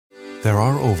There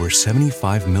are over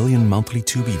 75 million monthly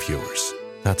Tubi viewers.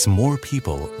 That's more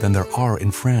people than there are in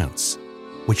France,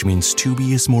 which means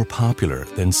Tubi is more popular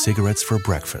than cigarettes for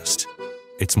breakfast.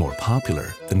 It's more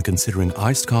popular than considering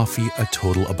iced coffee a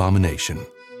total abomination.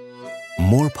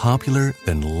 More popular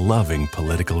than loving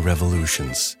political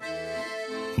revolutions.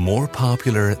 More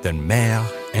popular than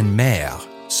mère and mère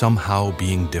somehow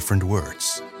being different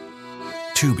words.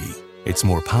 Tubi, it's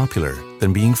more popular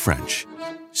than being French.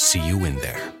 See you in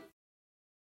there.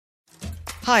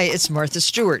 Hi, it's Martha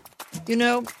Stewart. You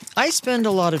know, I spend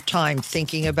a lot of time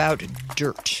thinking about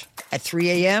dirt. At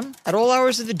 3 a.m., at all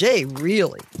hours of the day,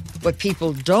 really. What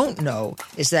people don't know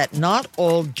is that not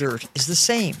all dirt is the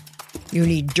same. You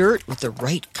need dirt with the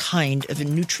right kind of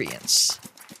nutrients.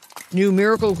 New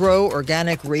Miracle-Gro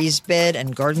organic raised bed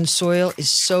and garden soil is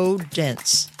so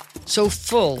dense, so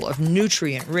full of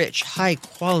nutrient-rich,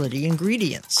 high-quality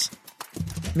ingredients.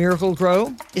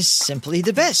 Miracle-Gro is simply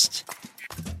the best.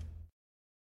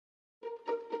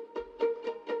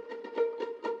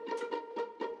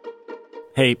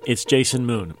 Hey, it's Jason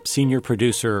Moon, senior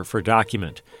producer for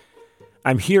Document.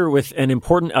 I'm here with an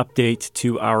important update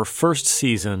to our first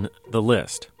season, The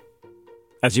List.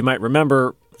 As you might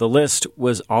remember, The List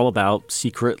was all about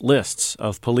secret lists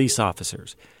of police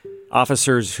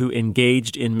officers who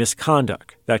engaged in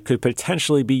misconduct that could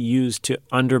potentially be used to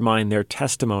undermine their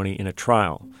testimony in a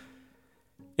trial.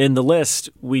 In The List,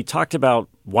 we talked about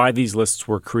why these lists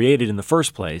were created in the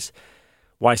first place,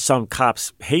 why some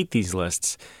cops hate these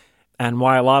lists, and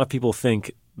why a lot of people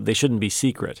think they shouldn't be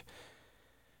secret.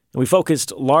 We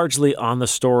focused largely on the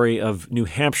story of New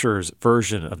Hampshire's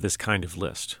version of this kind of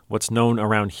list, what's known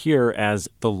around here as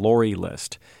the Laurie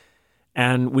List.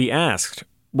 And we asked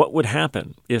what would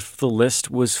happen if the list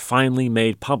was finally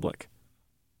made public.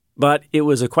 But it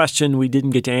was a question we didn't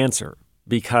get to answer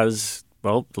because,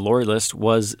 well, the Laurie List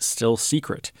was still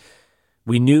secret.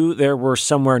 We knew there were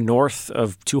somewhere north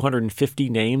of 250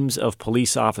 names of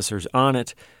police officers on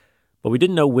it, but we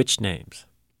didn't know which names.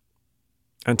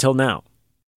 Until now.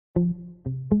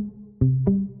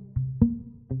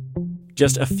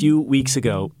 Just a few weeks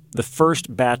ago, the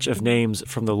first batch of names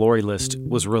from the Laurie List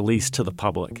was released to the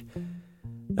public.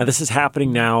 Now, this is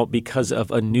happening now because of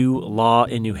a new law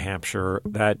in New Hampshire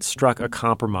that struck a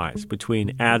compromise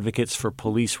between advocates for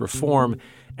police reform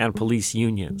and police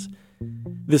unions.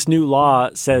 This new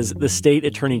law says the state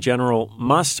attorney general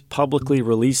must publicly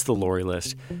release the Laurie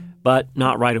List, but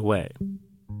not right away.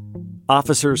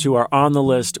 Officers who are on the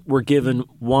list were given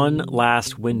one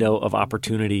last window of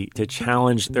opportunity to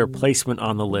challenge their placement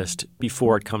on the list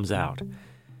before it comes out.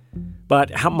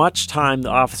 But how much time the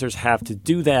officers have to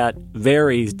do that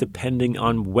varies depending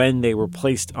on when they were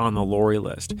placed on the Laurie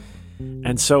List.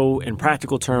 And so, in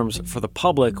practical terms, for the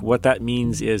public, what that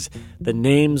means is the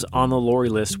names on the Laurie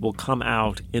List will come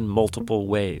out in multiple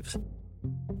waves.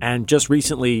 And just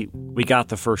recently, we got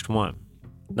the first one.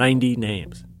 90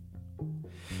 names.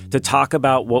 To talk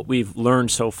about what we've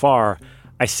learned so far,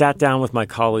 I sat down with my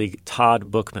colleague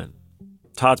Todd Bookman.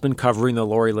 Todd's been covering the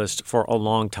Laurie List for a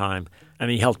long time,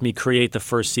 and he helped me create the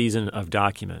first season of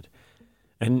Document.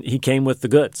 And he came with the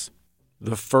goods,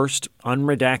 the first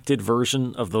unredacted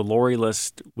version of the Laurie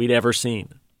List we'd ever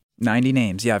seen. 90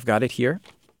 names. Yeah, I've got it here.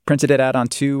 Printed it out on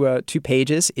two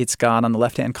pages. It's got on the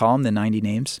left-hand column the 90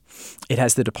 names. It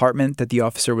has the department that the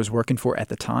officer was working for at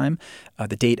the time,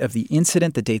 the date of the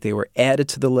incident, the date they were added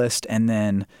to the list, and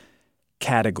then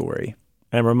category.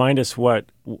 And remind us what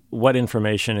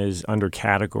information is under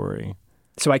category.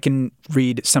 So I can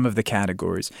read some of the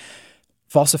categories.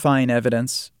 Falsifying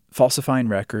evidence, falsifying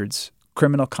records,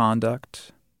 criminal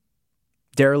conduct,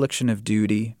 dereliction of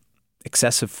duty,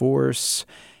 excessive force,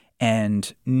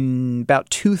 and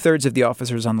about 2/3 of the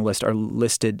officers on the list are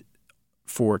listed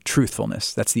for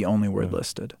truthfulness. That's the only word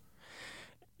listed.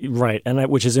 Right, and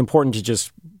which is important to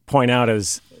just point out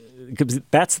because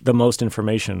that's the most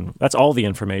information. That's all the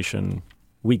information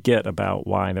we get about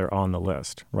why they're on the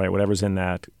list, right? Whatever's in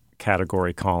that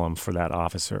category column for that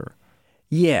officer.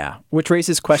 Yeah, which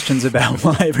raises questions about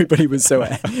why everybody was so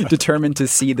determined to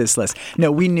see this list. No,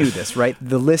 we knew this, right?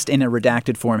 The list in a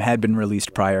redacted form had been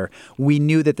released prior. We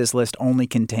knew that this list only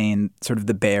contained sort of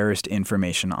the barest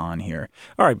information on here.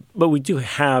 All right, but we do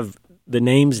have the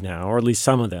names now, or at least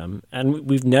some of them, and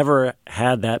we've never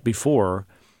had that before.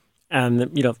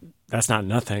 And, that's not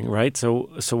nothing, right? So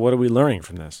what are we learning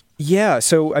from this? Yeah.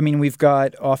 So, we've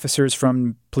got officers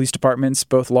from police departments,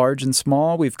 both large and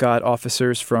small. We've got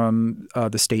officers from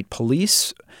the state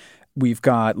police. We've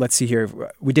got, let's see here,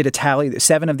 we did a tally.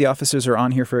 7 of the officers are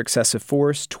on here for excessive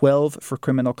force, 12 for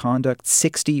criminal conduct,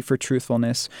 60 for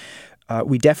truthfulness.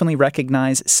 We definitely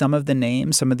recognize some of the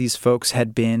names. Some of these folks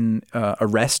had been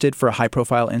arrested for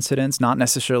high-profile incidents, not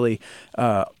necessarily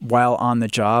while on the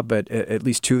job, but at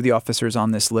least two of the officers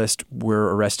on this list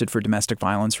were arrested for domestic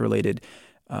violence-related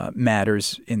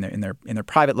matters in their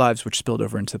private lives, which spilled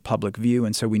over into public view,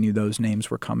 and so we knew those names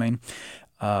were coming.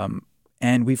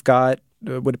 And we've got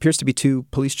what appears to be two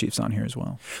police chiefs on here as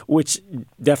well. Which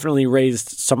definitely raised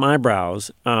some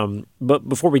eyebrows. But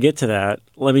before we get to that,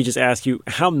 let me just ask you,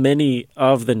 how many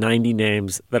of the 90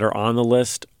 names that are on the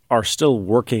list are still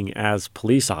working as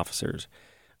police officers?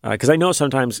 Because I know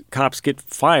sometimes cops get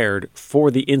fired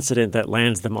for the incident that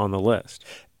lands them on the list.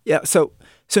 Yeah, so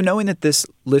knowing that this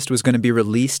list was going to be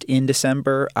released in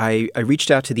December, I reached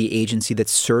out to the agency that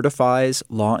certifies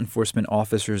law enforcement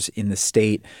officers in the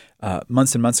state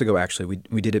months and months ago, actually.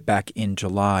 We did it back in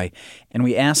July. And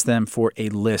we asked them for a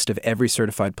list of every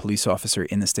certified police officer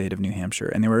in the state of New Hampshire.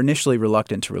 And they were initially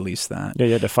reluctant to release that. Yeah,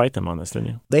 you had to fight them on this, didn't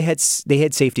you? They had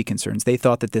safety concerns. They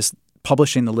thought that this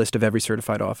publishing the list of every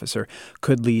certified officer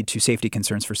could lead to safety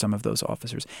concerns for some of those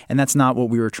officers. And that's not what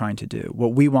we were trying to do.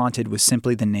 What we wanted was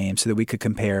simply the name so that we could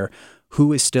compare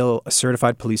who is still a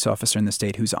certified police officer in the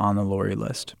state who's on the Laurie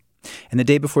List. And the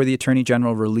day before the Attorney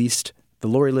General released the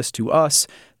Laurie List to us,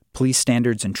 Police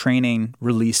Standards and Training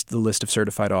released the list of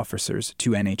certified officers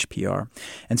to NHPR.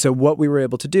 And so what we were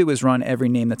able to do is run every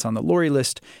name that's on the Laurie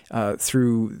List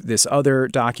through this other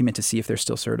document to see if they're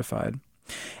still certified.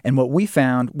 And what we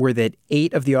found were that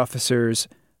 8 of the officers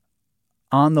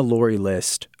on the Laurie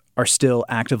List are still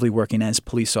actively working as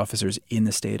police officers in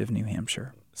the state of New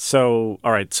Hampshire. So,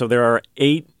 all right. So there are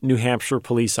 8 New Hampshire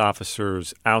police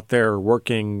officers out there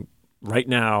working right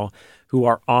now who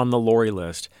are on the Laurie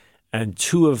List, and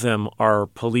 2 of them are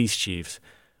police chiefs.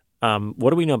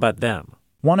 What do we know about them?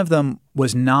 One of them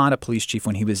was not a police chief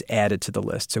when he was added to the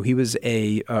list. So he was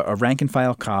a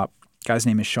rank-and-file cop. Guy's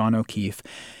name is Sean O'Keefe.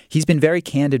 He's been very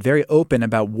candid, very open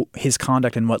about his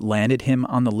conduct and what landed him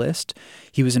on the list.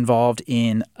 He was involved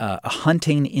in a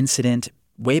hunting incident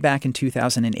way back in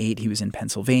 2008. He was in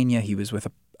Pennsylvania. He was with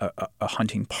a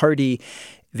hunting party.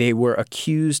 They were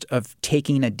accused of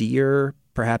taking a deer,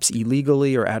 perhaps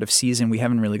illegally or out of season. We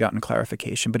haven't really gotten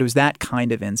clarification, but it was that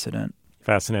kind of incident.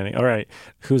 Fascinating. All right.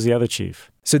 Who's the other chief?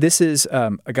 So this is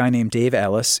a guy named Dave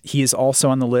Ellis. He is also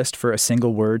on the list for a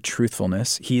single word,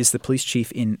 truthfulness. He is the police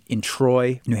chief in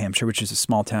Troy, New Hampshire, which is a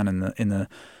small town in the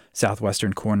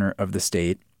southwestern corner of the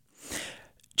state.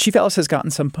 Chief Ellis has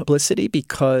gotten some publicity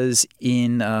because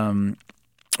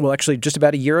actually just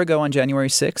about a year ago on January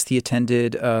 6th, he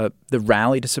attended the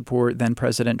rally to support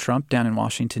then-President Trump down in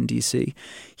Washington, D.C.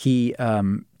 He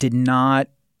did not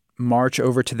march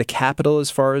over to the Capitol as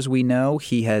far as we know.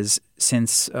 He has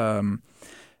since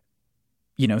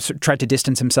tried to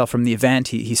distance himself from the event.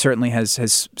 He certainly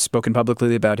has spoken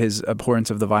publicly about his abhorrence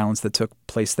of the violence that took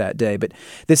place that day. But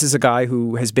this is a guy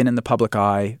who has been in the public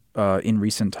eye in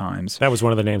recent times. That was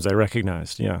one of the names I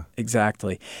recognized, yeah.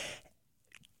 Exactly.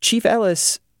 Chief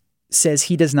Ellis says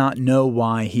he does not know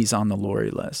why he's on the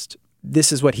Laurie List.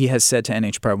 This is what he has said to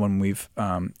NHPR when we've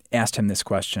asked him this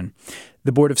question.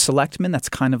 The Board of Selectmen, that's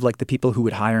kind of like the people who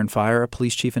would hire and fire a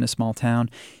police chief in a small town.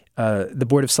 The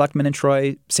Board of Selectmen in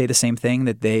Troy say the same thing,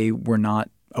 that they were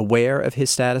not aware of his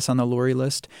status on the Laurie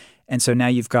List. And so now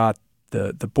you've got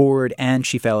the board and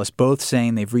Chief Ellis both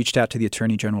saying they've reached out to the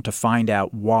Attorney General to find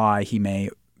out why he may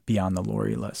be on the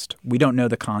Laurie List. We don't know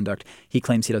the conduct. He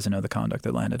claims he doesn't know the conduct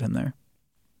that landed him there.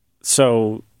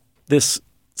 So this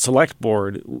select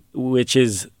board, which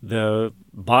is the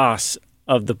boss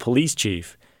of the police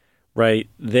chief, right,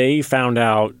 they found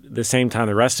out the same time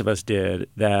the rest of us did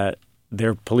that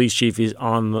their police chief is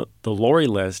on the Laurie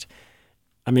List.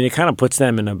 I mean, it kind of puts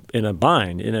them in a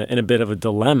bind, in a bit of a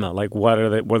dilemma. Like, what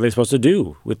are they supposed to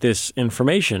do with this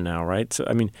information now, right? So,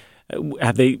 I mean,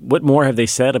 what more have they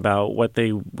said about what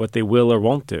they will or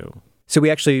won't do? So we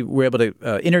actually were able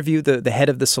to interview the head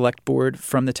of the select board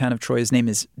from the town of Troy. His name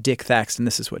is Dick Thaxton.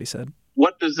 This is what he said.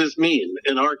 What does this mean?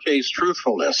 In our case,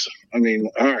 truthfulness. I mean,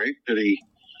 all right, did he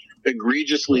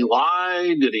egregiously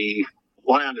lie? Did he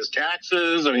lie on his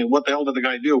taxes? I mean, what the hell did the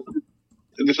guy do?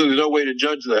 There's no way to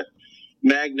judge the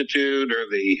magnitude or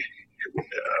the,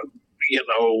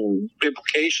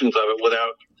 implications of it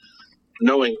without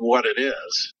knowing what it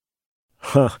is.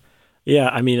 Huh. Yeah,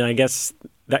 I mean, I guess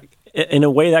that in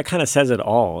a way that kind of says it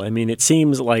all. I mean, it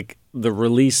seems like the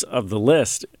release of the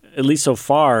list, at least so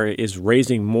far, is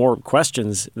raising more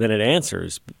questions than it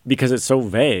answers because it's so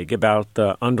vague about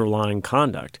the underlying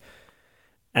conduct.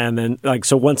 And then,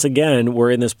 so once again,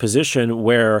 we're in this position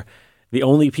where the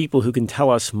only people who can tell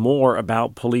us more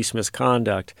about police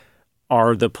misconduct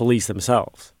are the police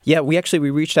themselves. Yeah, we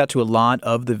reached out to a lot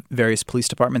of the various police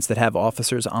departments that have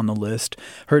officers on the list,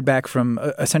 heard back from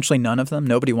essentially none of them.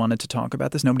 Nobody wanted to talk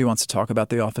about this. Nobody wants to talk about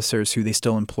the officers who they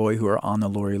still employ who are on the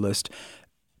Laurie List.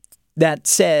 That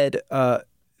said,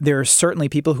 there are certainly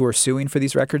people who are suing for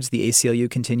these records. The ACLU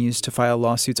continues to file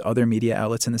lawsuits. Other media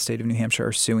outlets in the state of New Hampshire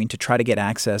are suing to try to get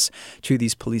access to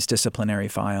these police disciplinary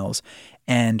files.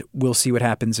 And we'll see what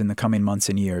happens in the coming months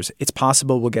and years. It's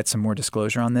possible we'll get some more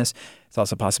disclosure on this. It's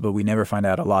also possible we never find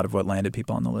out a lot of what landed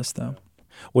people on the list, though.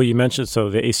 Well, you mentioned,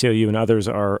 so the ACLU and others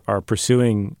are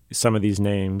pursuing some of these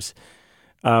names.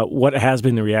 What has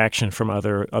been the reaction from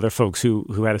other folks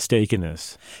who had a stake in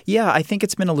this? Yeah, I think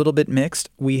it's been a little bit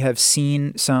mixed. We have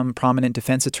seen some prominent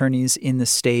defense attorneys in the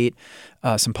state,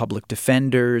 some public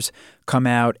defenders come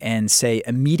out and say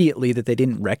immediately that they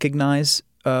didn't recognize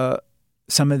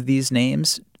some of these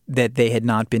names, that they had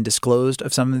not been disclosed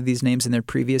of some of these names in their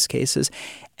previous cases.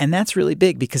 And that's really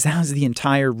big because that was the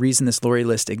entire reason this Laurie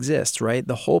List exists, right?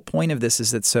 The whole point of this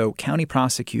is that so county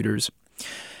prosecutors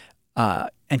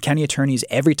and county attorneys,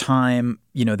 every time,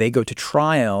 they go to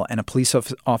trial and a police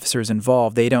officer is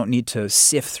involved, they don't need to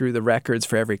sift through the records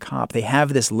for every cop. They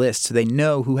have this list, so they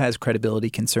know who has credibility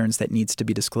concerns that needs to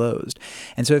be disclosed.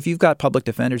 And so if you've got public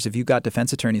defenders, if you've got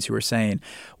defense attorneys who are saying,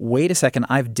 wait a second,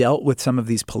 I've dealt with some of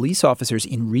these police officers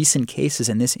in recent cases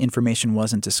and this information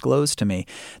wasn't disclosed to me,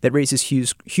 that raises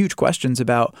huge questions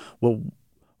about, well,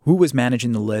 who was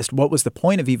managing the list? What was the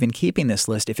point of even keeping this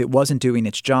list if it wasn't doing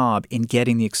its job in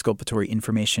getting the exculpatory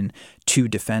information to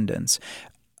defendants?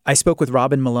 I spoke with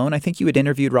Robin Malone. I think you had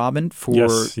interviewed Robin for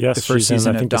the first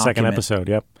season of Document. The second episode,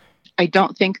 yep. I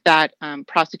don't think that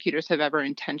prosecutors have ever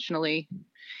intentionally,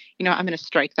 I'm going to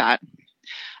strike that.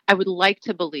 I would like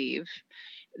to believe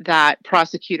that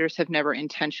prosecutors have never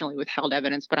intentionally withheld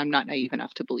evidence, but I'm not naive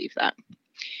enough to believe that.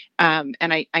 And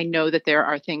I know that there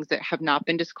are things that have not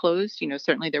been disclosed.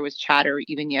 Certainly there was chatter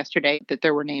even yesterday that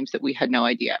there were names that we had no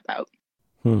idea about.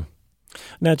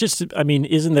 Now,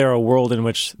 isn't there a world in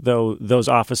which, though, those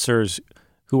officers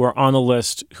who are on the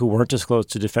list who weren't disclosed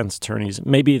to defense attorneys,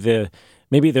 maybe the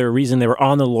reason they were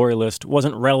on the Laurie List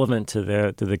wasn't relevant to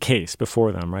the case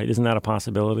before them, right? Isn't that a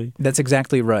possibility? That's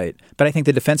exactly right. But I think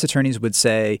the defense attorneys would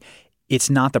say it's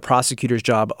not the prosecutor's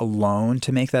job alone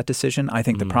to make that decision. I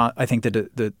think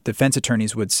the defense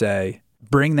attorneys would say,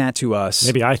 bring that to us.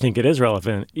 Maybe I think it is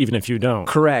relevant, even if you don't.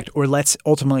 Correct. Or let's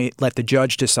ultimately let the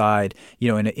judge decide,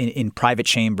 in private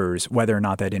chambers, whether or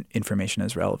not that information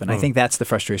is relevant. I think that's the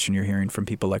frustration you're hearing from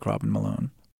people like Robin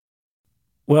Malone.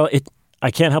 Well, I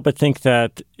can't help but think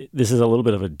that this is a little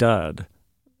bit of a dud.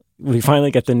 We finally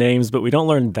get the names, but we don't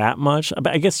learn that much.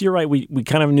 But I guess you're right. We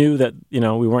kind of knew that,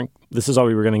 we weren't, this is all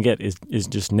we were going to get is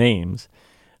just names.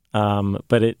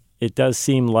 But it does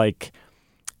seem like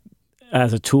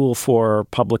as a tool for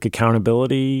public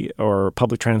accountability or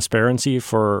public transparency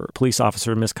for police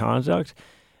officer misconduct,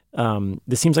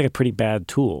 this seems like a pretty bad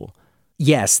tool.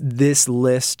 Yes, this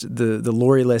list, the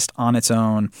Laurie List on its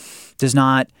own, does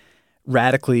not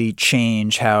radically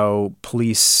change how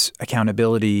police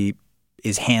accountability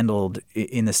is handled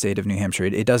in the state of New Hampshire.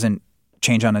 It doesn't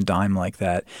change on a dime like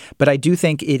that. But I do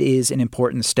think it is an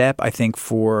important step, I think,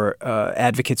 for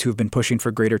advocates who have been pushing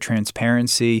for greater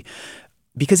transparency,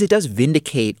 because it does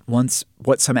vindicate what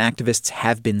some activists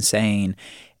have been saying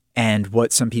and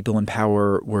what some people in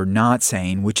power were not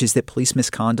saying, which is that police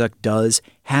misconduct does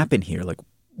happen here. Like,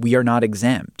 we are not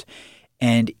exempt.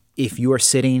 And if you are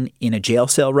sitting in a jail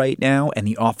cell right now and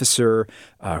the officer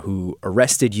who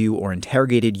arrested you or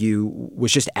interrogated you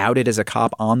was just outed as a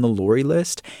cop on the Laurie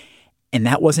List, and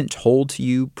that wasn't told to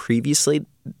you previously,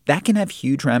 that can have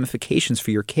huge ramifications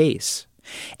for your case.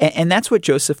 And that's what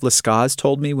Joseph Lescaz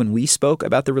told me when we spoke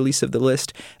about the release of the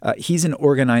list. He's an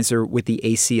organizer with the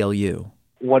ACLU.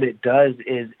 What it does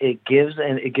is it gives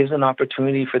an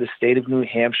opportunity for the state of New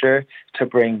Hampshire to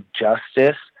bring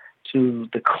justice to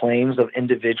the claims of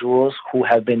individuals who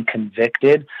have been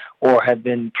convicted or have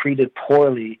been treated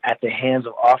poorly at the hands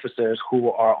of officers who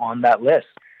are on that list.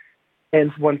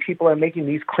 And when people are making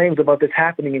these claims about this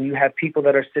happening, and you have people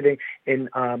that are sitting in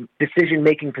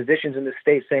decision-making positions in the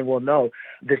state saying, well, no,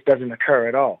 this doesn't occur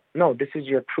at all. No, this is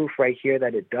your proof right here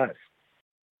that it does.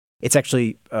 It's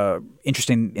actually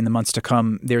interesting in the months to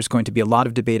come. There's going to be a lot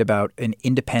of debate about an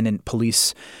independent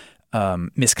police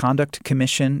misconduct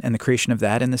commission and the creation of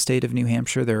that in the state of New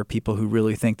Hampshire. There are people who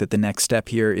really think that the next step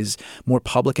here is more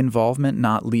public involvement,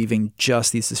 not leaving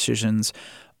just these decisions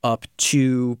up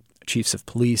to chiefs of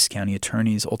police, county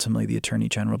attorneys, ultimately the attorney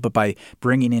general, but by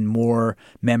bringing in more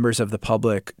members of the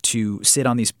public to sit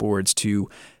on these boards, to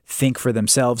think for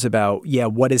themselves about,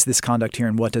 what is this conduct here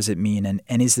and what does it mean?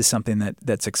 And is this something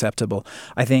that's acceptable?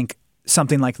 I think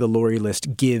something like the Laurie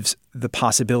List gives the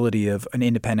possibility of an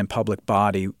independent public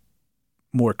body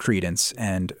more credence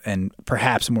and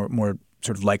perhaps more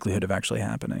sort of likelihood of actually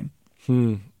happening.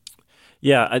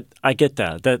 Yeah, I get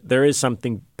that there is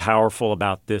something powerful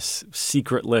about this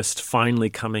secret list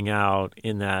finally coming out,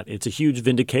 in that it's a huge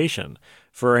vindication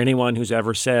for anyone who's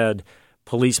ever said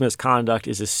police misconduct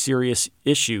is a serious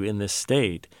issue in this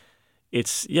state.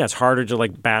 It's harder to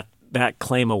bat that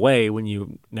claim away when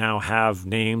you now have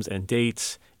names and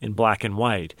dates in black and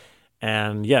white.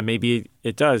 And maybe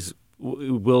it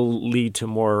will lead to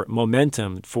more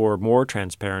momentum for more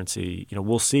transparency.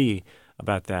 We'll see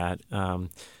about that.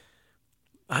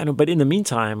 I know, but in the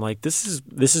meantime, this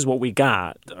is what we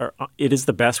got. It is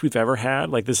the best we've ever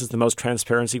had. This is the most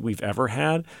transparency we've ever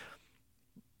had.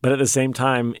 But at the same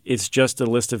time, it's just a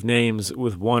list of names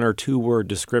with 1 or 2 word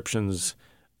descriptions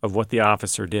of what the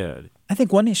officer did. I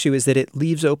think one issue is that it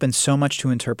leaves open so much to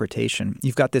interpretation.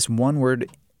 You've got this one word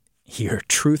here,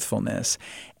 truthfulness.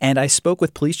 And I spoke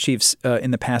with police chiefs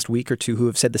in the past week or two who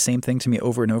have said the same thing to me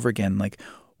over and over again,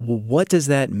 well, what does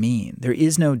that mean? There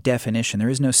is no definition. There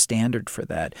is no standard for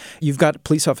that. You've got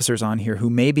police officers on here who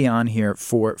may be on here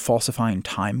for falsifying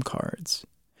time cards.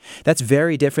 That's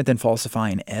very different than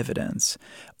falsifying evidence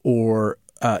or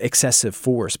excessive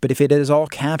force. But if it is all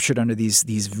captured under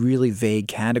these really vague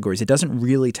categories, it doesn't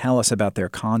really tell us about their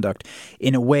conduct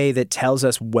in a way that tells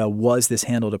us, well, was this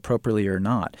handled appropriately or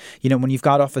not? When you've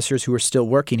got officers who are still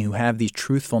working, who have these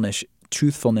truthfulness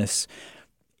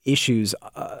issues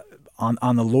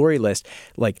on the Laurie List,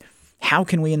 how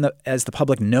can we as the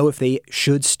public know if they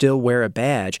should still wear a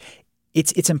badge?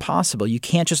 It's impossible. You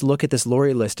can't just look at this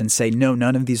Laurie List and say, no,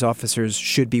 none of these officers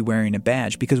should be wearing a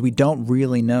badge, because we don't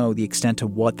really know the extent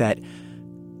of what that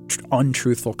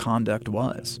untruthful conduct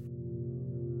was.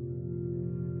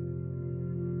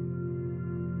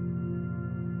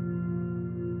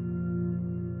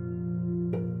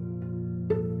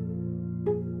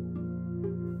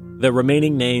 The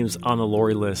remaining names on the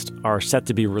Laurie List are set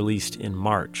to be released in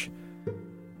March.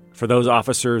 For those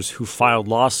officers who filed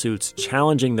lawsuits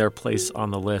challenging their place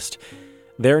on the list,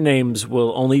 their names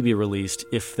will only be released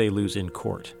if they lose in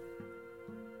court.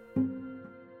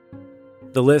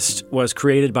 The list was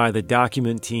created by the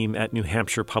document team at New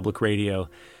Hampshire Public Radio.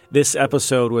 This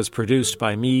episode was produced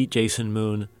by me, Jason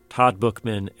Moon, Todd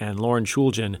Bookman, and Lauren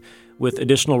Schulgen, with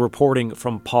additional reporting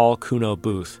from Paul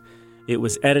Kuno-Booth. It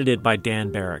was edited by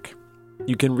Dan Barrick.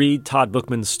 You can read Todd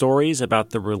Bookman's stories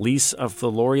about the release of the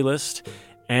Laurie List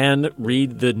and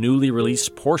read the newly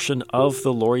released portion of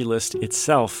the Laurie List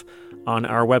itself on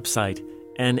our website,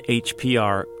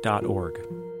 nhpr.org.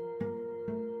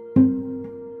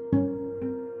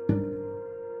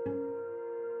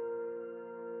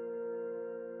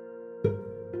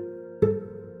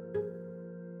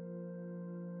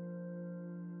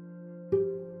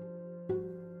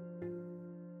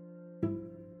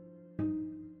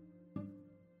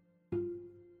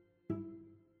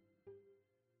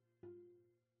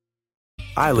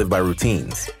 I live by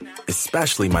routines,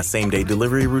 especially my same-day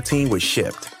delivery routine with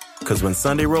Shipt. Because when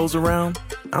Sunday rolls around,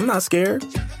 I'm not scared.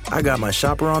 I got my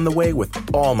shopper on the way with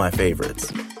all my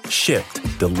favorites.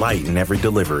 Shipt, delight in every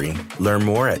delivery. Learn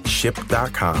more at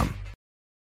shipt.com.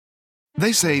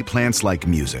 They say plants like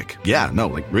music. Yeah, no,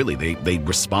 really, they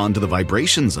respond to the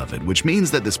vibrations of it, which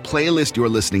means that this playlist you're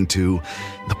listening to,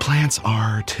 the plants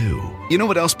are too. You know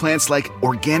what else plants like?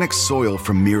 Organic soil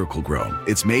from Miracle-Gro.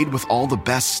 It's made with all the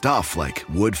best stuff like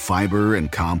wood fiber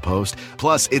and compost.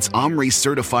 Plus, it's OMRI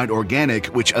certified organic,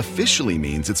 which officially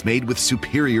means it's made with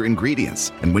superior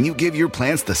ingredients. And when you give your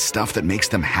plants the stuff that makes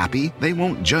them happy, they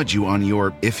won't judge you on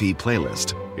your iffy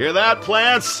playlist. Hear that,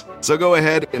 plants? So go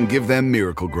ahead and give them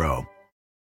Miracle-Gro.